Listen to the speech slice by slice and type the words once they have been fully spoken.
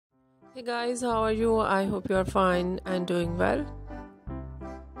Hey guys, how are you? I hope you are fine and doing well.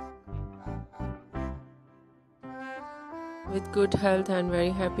 With good health and very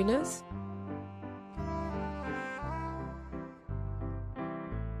happiness.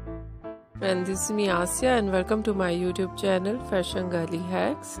 Friends, this is me Asya and welcome to my YouTube channel Fashion Girly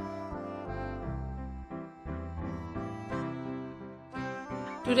Hacks.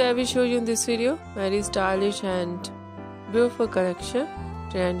 Today I will show you in this video very stylish and beautiful collection,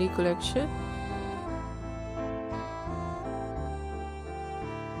 trendy collection.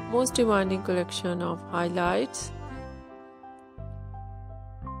 Most demanding collection of highlights.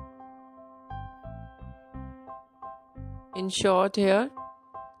 In short hair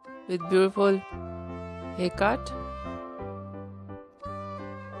with beautiful haircut.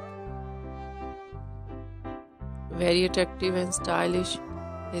 Very attractive and stylish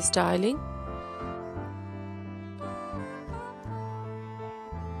styling.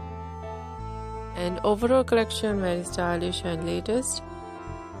 And overall collection very stylish and latest.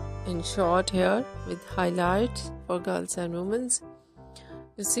 In short hair with highlights for girls and women.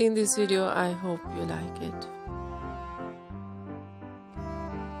 You see in this video, I hope you like it.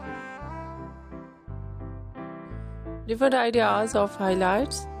 Different ideas of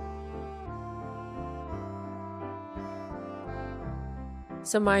highlights.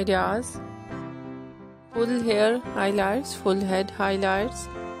 Some ideas: full hair highlights, full head highlights,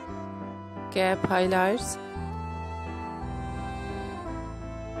 cap highlights,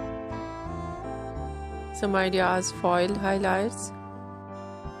 some ideas foil highlights,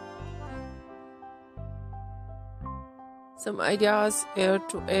 some ideas ear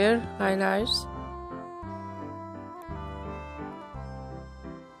to ear highlights,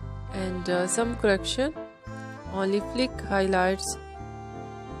 and some correction only flick highlights.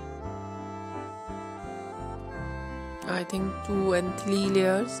 I think 2 and 3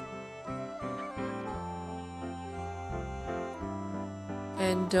 layers,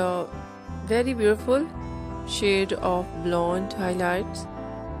 and very beautiful shade of blonde highlights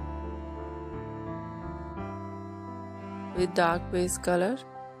with dark base color,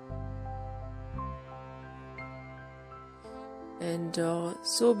 and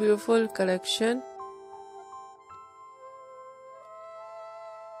so beautiful collection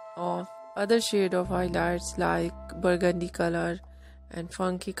of other shade of highlights like burgundy color and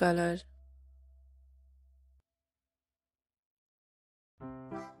funky color.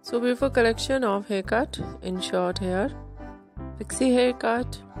 So beautiful collection of haircut in short hair, pixie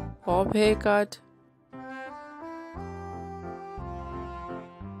haircut, bob haircut,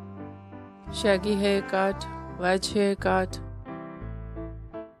 shaggy haircut, wedge haircut,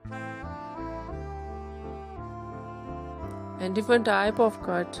 and different type of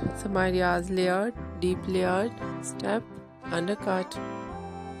cut. Some ideas layered, deep layered, step, undercut,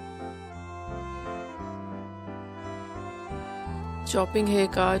 chopping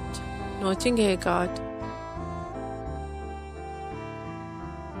haircut, notching haircut,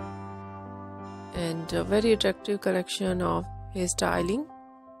 and a very attractive collection of hairstyling.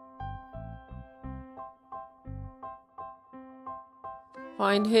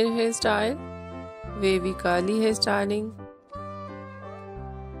 Fine hair hairstyle, wavy curly hairstyling.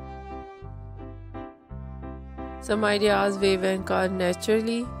 Some ideas wave and curl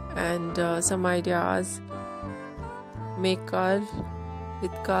naturally, and some ideas make curl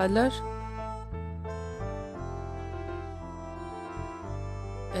with color,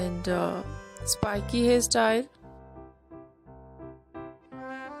 and spiky hairstyle,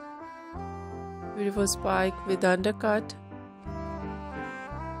 beautiful spike with undercut,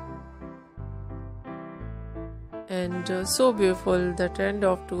 and so beautiful, the trend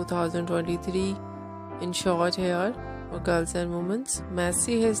of 2023 in short hair for girls and women,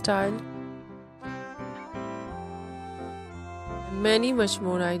 messy hairstyle, and many much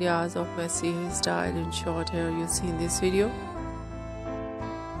more ideas of messy hairstyle in short hair you see in this video.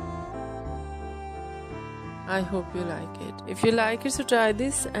 I hope you like it. If you like it, so try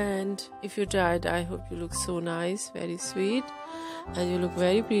this, and if you tried, I hope you look so nice, very sweet, and you look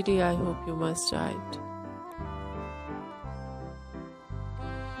very pretty. I hope you must try it.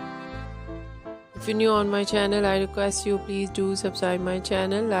 If you're new on my channel, I request you please do subscribe my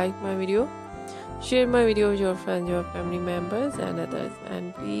channel, like my video, share my video with your friends, your family members and others,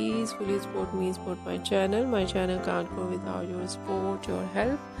 and please fully support me, support my channel. My channel can't grow without your support, your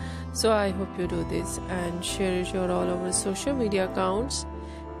help. So I hope you do this and share it your all over social media accounts.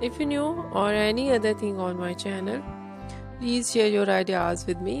 If you're new or any other thing on my channel, please share your ideas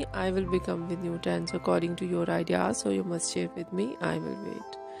with me. I will become with new trends according to your ideas, so you must share with me. I will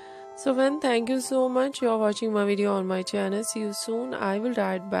wait. So thank you so much. You're watching my video on my channel. See you soon. I will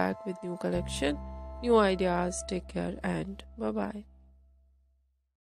write back with new collection, new ideas. Take care and bye bye.